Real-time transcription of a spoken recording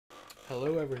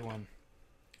Hello, everyone.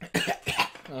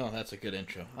 Oh, that's a good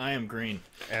intro. I am Green.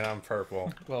 And I'm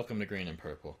purple. Welcome to Green and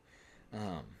Purple.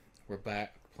 We're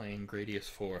back playing Gradius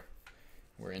 4.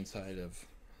 We're inside of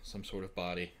some sort of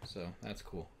body, so that's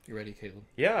cool. You ready, Caleb?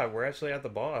 Yeah, we're actually at the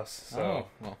boss. So Oh,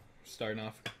 well, starting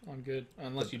off on good.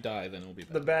 Unless you die, then it'll be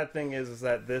bad. the bad thing is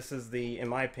that this is in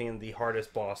my opinion, the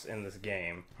hardest boss in this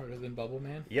game. Harder than Bubble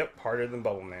Man? Yep, harder than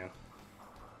Bubble Man.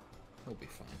 It'll be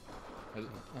fine.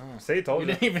 See, told we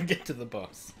you. didn't even get to the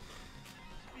boss.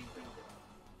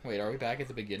 Wait, are we back at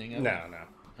the beginning of it? No.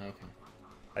 Okay.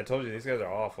 I told you these guys are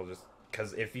awful. Just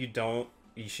because if you don't,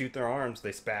 you shoot their arms, they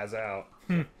spaz out.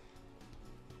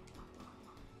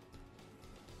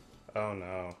 Oh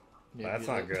no, Yeah, that's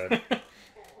not good.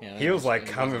 Yeah, He was like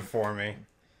coming for me.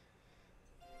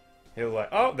 He was like,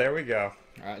 oh, there we go.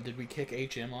 Did we kick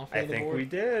HM off I of the think board? we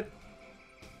did.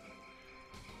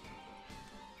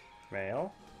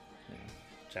 Male. Yeah.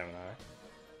 Gemini.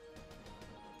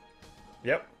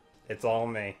 Yep, it's all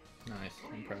me. Nice.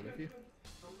 I'm proud of you.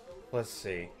 Let's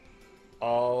see.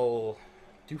 Oh,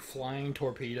 Do flying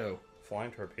torpedo.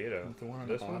 flying torpedo. The one on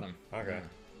the This bottom. Okay.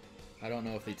 Yeah. I don't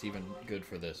know if it's even good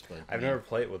for this, but I've never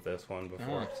played with this one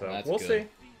before, Oh, so that's we'll good.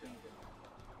 see.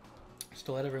 Just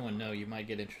to let everyone know, you might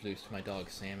get introduced to my dog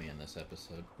Sammy in this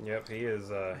episode. Yep, he is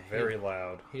very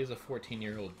loud. He is a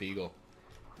 14-year-old beagle,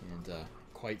 and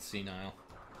quite senile,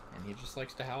 and he just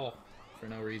likes to howl for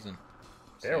no reason.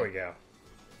 There we go.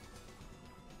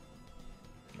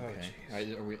 Oh, Okay.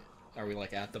 jeez. Are we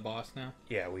like at the boss now?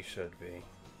 Yeah, we should be.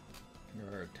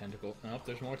 Or tentacle? Nope,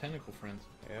 there's more tentacle friends.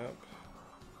 Yep.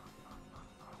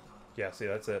 Yeah, see,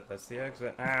 that's it. That's the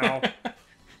exit. Ow.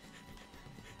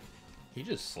 He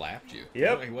just slapped you.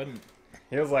 Yep. He wasn't.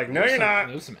 He was like, no, you're not.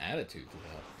 There was some attitude to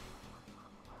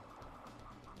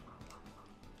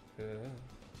that.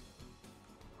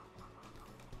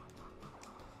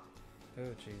 Oh,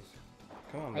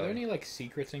 jeez. Come on, Are there buddy. any like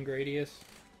secrets in Gradius?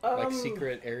 Like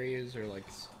secret areas or like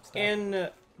stuff? In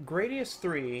Gradius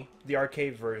 3, the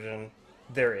arcade version,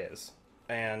 there is.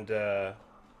 And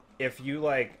if you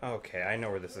like... Okay, I know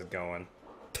where this is going.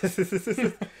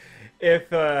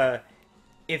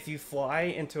 If you fly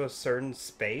into a certain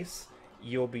space,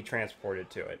 you'll be transported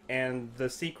to it. And the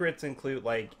secrets include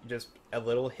like just a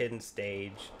little hidden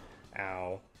stage.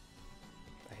 Ow.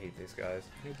 I hate these guys.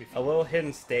 It'll be A fun. little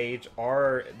hidden stage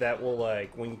are that will,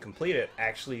 like, when you complete it,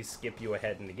 actually skip you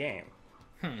ahead in the game.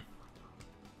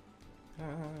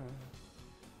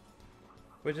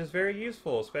 Which is very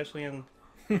useful, especially in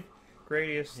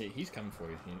Gradius. Hey, he's coming for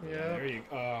you. Yeah. There you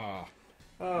go. Ah.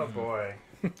 Oh boy.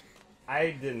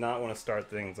 I did not want to start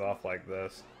things off like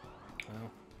this. Well,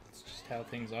 it's just how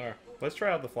things are. Let's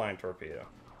try out the flying torpedo.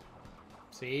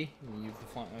 See? You use the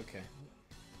flying. Okay.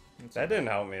 That didn't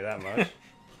help me that much.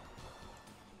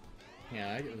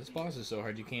 Yeah, this boss is so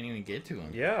hard you can't even get to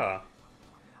him. Yeah.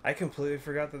 I completely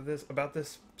forgot about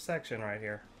this section right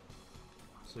here.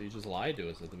 So you just lied to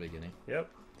us at the beginning. Yep.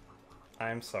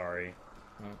 I'm sorry.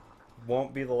 Well,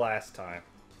 Won't be the last time.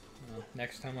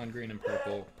 next time on Green and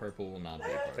Purple, Purple will not be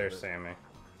a part There's of it. Sammy.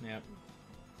 Yep.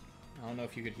 I don't know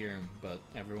if you could hear him, but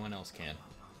everyone else can.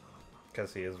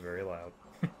 Because he is very loud.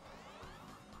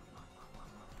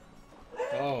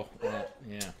 Oh, well,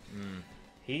 yeah.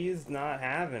 He's not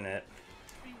having it.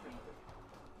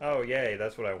 Oh, yay,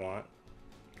 that's what I want.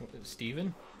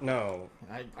 Steven? No,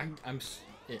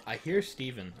 I hear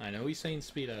Steven. I know he's saying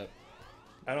speed up,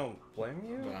 I don't blame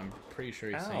you. but I'm pretty sure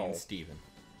he's Ow. saying Steven.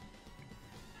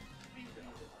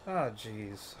 Oh,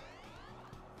 jeez.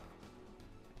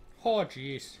 Oh,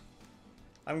 jeez.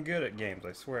 I'm good at games,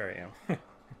 I swear I am.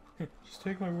 Just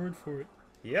take my word for it.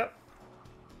 Yep.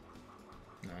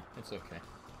 No, it's okay.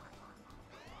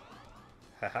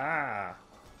 Haha.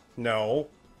 No.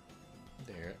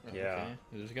 There. Yeah. Okay.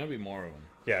 There's gonna be more of them.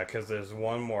 Yeah, because there's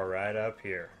one more right up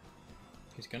here.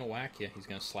 He's gonna whack you. He's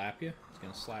gonna slap you. He's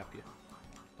gonna slap you.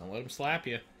 Don't let him slap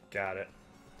you. Got it.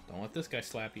 Don't let this guy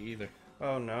slap you either.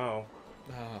 Oh, no.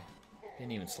 Oh, he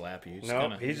didn't even slap you.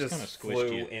 Nope, he kinda just squished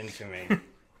flew you. into me.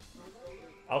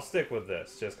 I'll stick with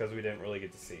this, just because we didn't really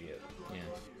get to see it.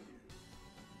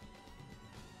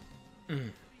 Yeah.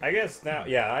 I guess now,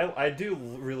 yeah, I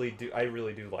really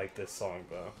do like this song,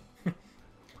 though.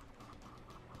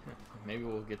 Maybe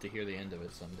we'll get to hear the end of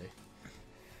it someday.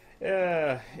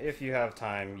 Yeah, if you have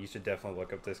time, you should definitely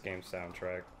look up this game's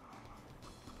soundtrack.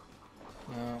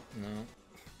 No,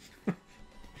 no.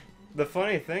 The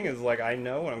funny thing is, like, I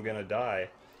know when I'm gonna die.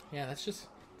 Yeah, it's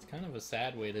kind of a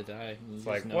sad way to die. You just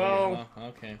like, know well-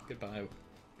 okay, goodbye.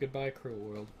 Goodbye, cruel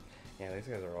world. Yeah, these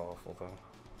guys are awful, though.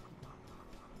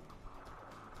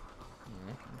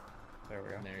 Okay. There we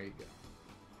go. There you go.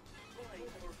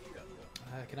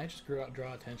 Can I just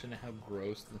draw attention to how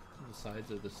gross the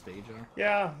sides of the stage are?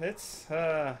 Yeah, it's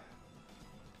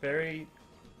very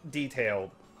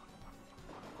detailed.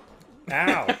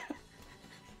 Ow!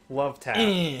 Love tap.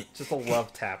 Just a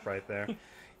love tap right there.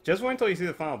 Just wait until you see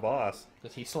the final boss.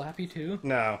 Does he slap you too?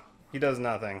 No, he does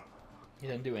nothing. He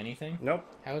doesn't do anything? Nope,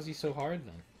 How is he so hard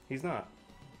then? he's not.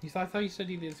 I thought you said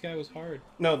this guy was hard.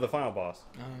 No, the final boss.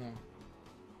 Oh.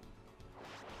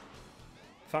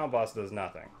 Final boss does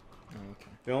nothing. Oh, okay.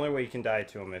 The only way you can die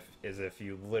to him is if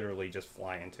you literally just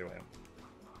fly into him.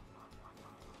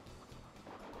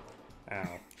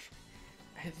 Ow.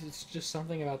 It's just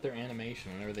something about their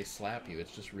animation. Whenever they slap you,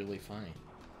 it's just really funny.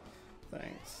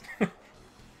 Thanks. I'm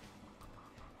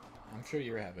sure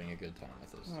you're having a good time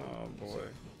with this. Oh boy.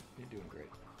 You're doing great.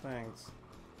 Thanks.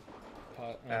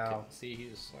 Okay. Ow. See, he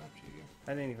just slapped you.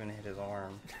 I didn't even hit his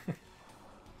arm.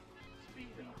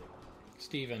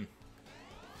 Steven.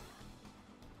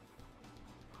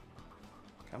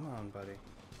 Come on, buddy.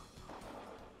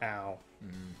 Ow.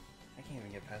 Mm. I can't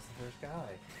even get past the first guy.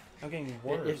 I'm getting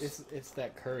worse. It's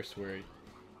that curse where you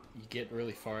get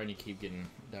really far and you keep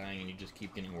dying and you just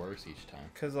keep getting worse each time.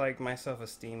 Cause like my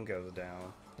self-esteem goes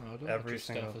down. Oh, don't Every let your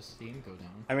single- self-esteem go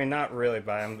down. I mean, not really,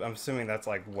 but I'm assuming that's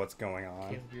like what's going on.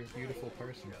 Caleb, you're a beautiful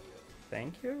person.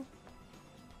 Thank you.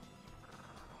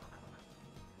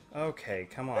 Okay,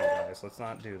 come on, guys. Let's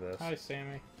not do this. Hi,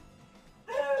 Sammy.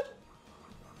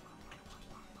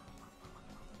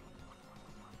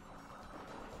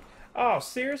 Oh,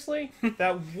 seriously?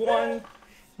 That one?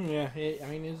 Yeah, I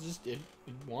mean, it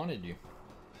wanted you.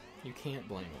 You can't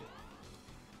blame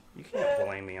it. You can't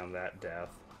blame me on that death.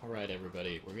 All right,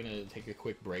 everybody, we're gonna take a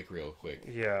quick break, real quick.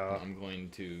 Yeah. I'm going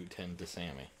to tend to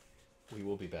Sammy. We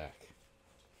will be back.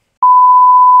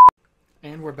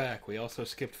 And we're back. We also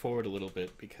skipped forward a little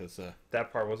bit because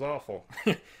That part was awful.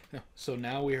 so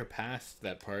now we are past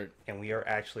that part. And we are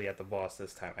actually at the boss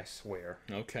this time, I swear.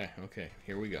 Okay,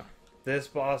 here we go. This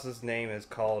boss's name is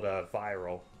called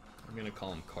Viral. I'm gonna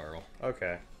call him Carl.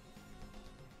 Okay.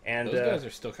 And Those guys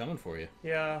are still coming for you.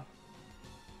 yeah.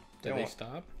 Did they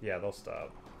stop? Yeah, they'll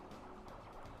stop.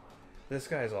 This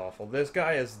guy's awful. This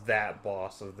guy is that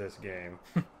boss of this game.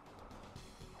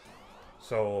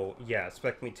 So, yeah,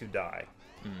 expect me to die.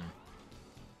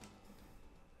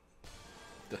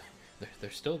 They're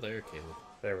still there, Caleb.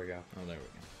 There we go. Oh, there we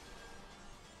go.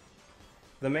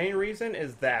 The main reason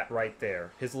is that right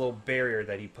there. His little barrier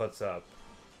that he puts up.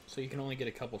 So you can only get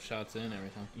a couple shots in every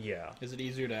time. Yeah. Is it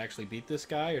easier to actually beat this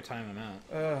guy or time him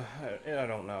out? I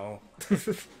don't know.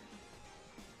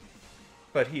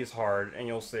 But he's hard, and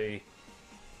you'll see.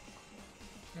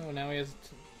 Oh, now he has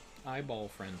eyeball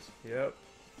friends. Yep.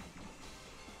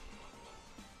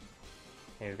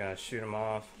 He's gonna shoot him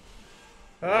off.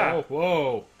 Ah! Whoa,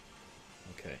 whoa!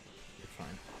 Okay, you're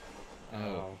fine.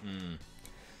 Oh, Oh.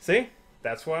 See?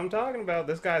 That's what I'm talking about.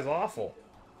 This guy's awful.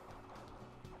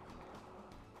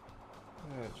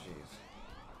 Oh, jeez.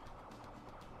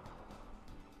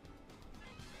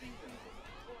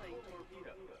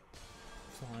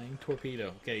 Flying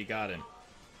torpedo. Okay, you got him.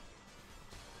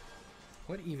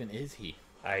 What even is he?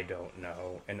 I don't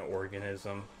know. An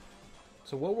organism.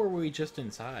 So what were we just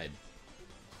inside?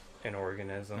 An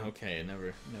organism. Okay, it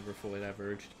never fully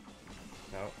diverged.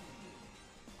 Nope.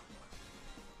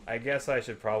 I guess I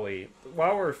should probably,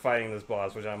 while we're fighting this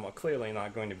boss, which I'm clearly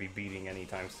not going to be beating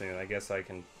anytime soon, I guess I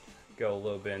can go a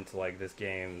little bit into like this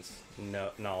game's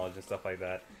knowledge and stuff like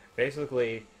that.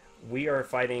 Basically, we are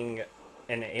fighting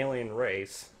an alien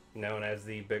race known as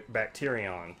the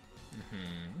Bacterion.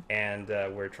 And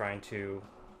we're trying to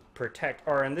protect,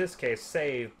 or in this case,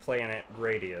 save planet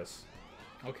Gradius.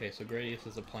 Okay, so Gradius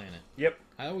is a planet. Yep.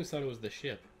 I always thought it was the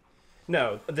ship.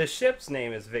 No, the ship's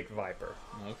name is Vic Viper.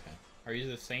 Okay. Are you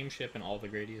the same ship in all the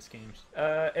Gradius games?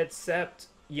 Except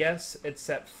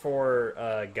for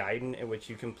Gaiden, in which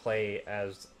you can play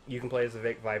as the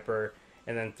Vic Viper,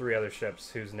 and then 3 other ships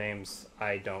whose names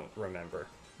I don't remember.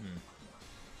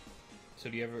 So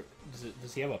do you ever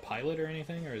does he have a pilot or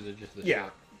anything, or is it just the Yeah,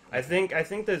 ship? I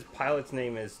think the pilot's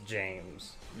name is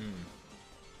James.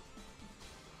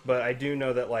 But I do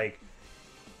know that like.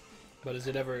 But is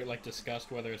it ever like discussed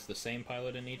whether it's the same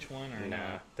pilot in each one or Nah,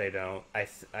 no? they don't.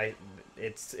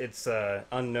 It's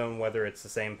unknown whether it's the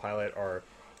same pilot or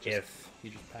if he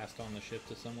just passed on the ship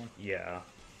to someone. Yeah.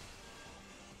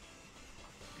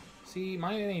 See,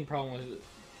 my main problem with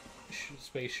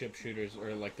spaceship shooters,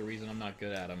 or like the reason I'm not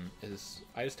good at them, is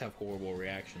I just have horrible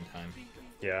reaction time.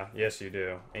 Yeah. Yes, you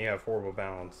do, and you have horrible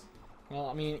balance. Well,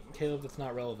 I mean, Caleb, that's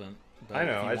not relevant. But I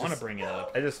know. If I you want to just bring it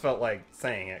up, I just felt like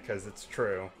saying it because it's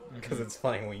true. Because it's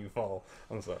funny when you fall.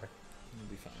 I'm sorry. it'll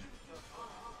be fine.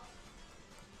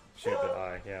 Shoot the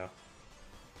eye. Yeah.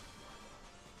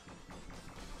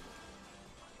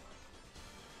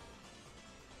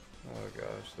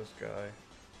 punish this guy.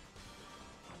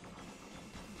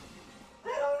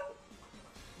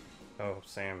 Oh,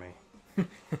 Sammy.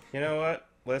 You know what?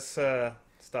 Let's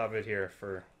stop it here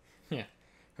for... Yeah.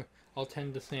 I'll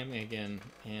tend to Sammy again,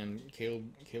 and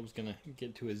Caleb's gonna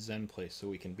get to his Zen place so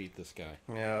we can beat this guy.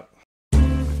 Yep.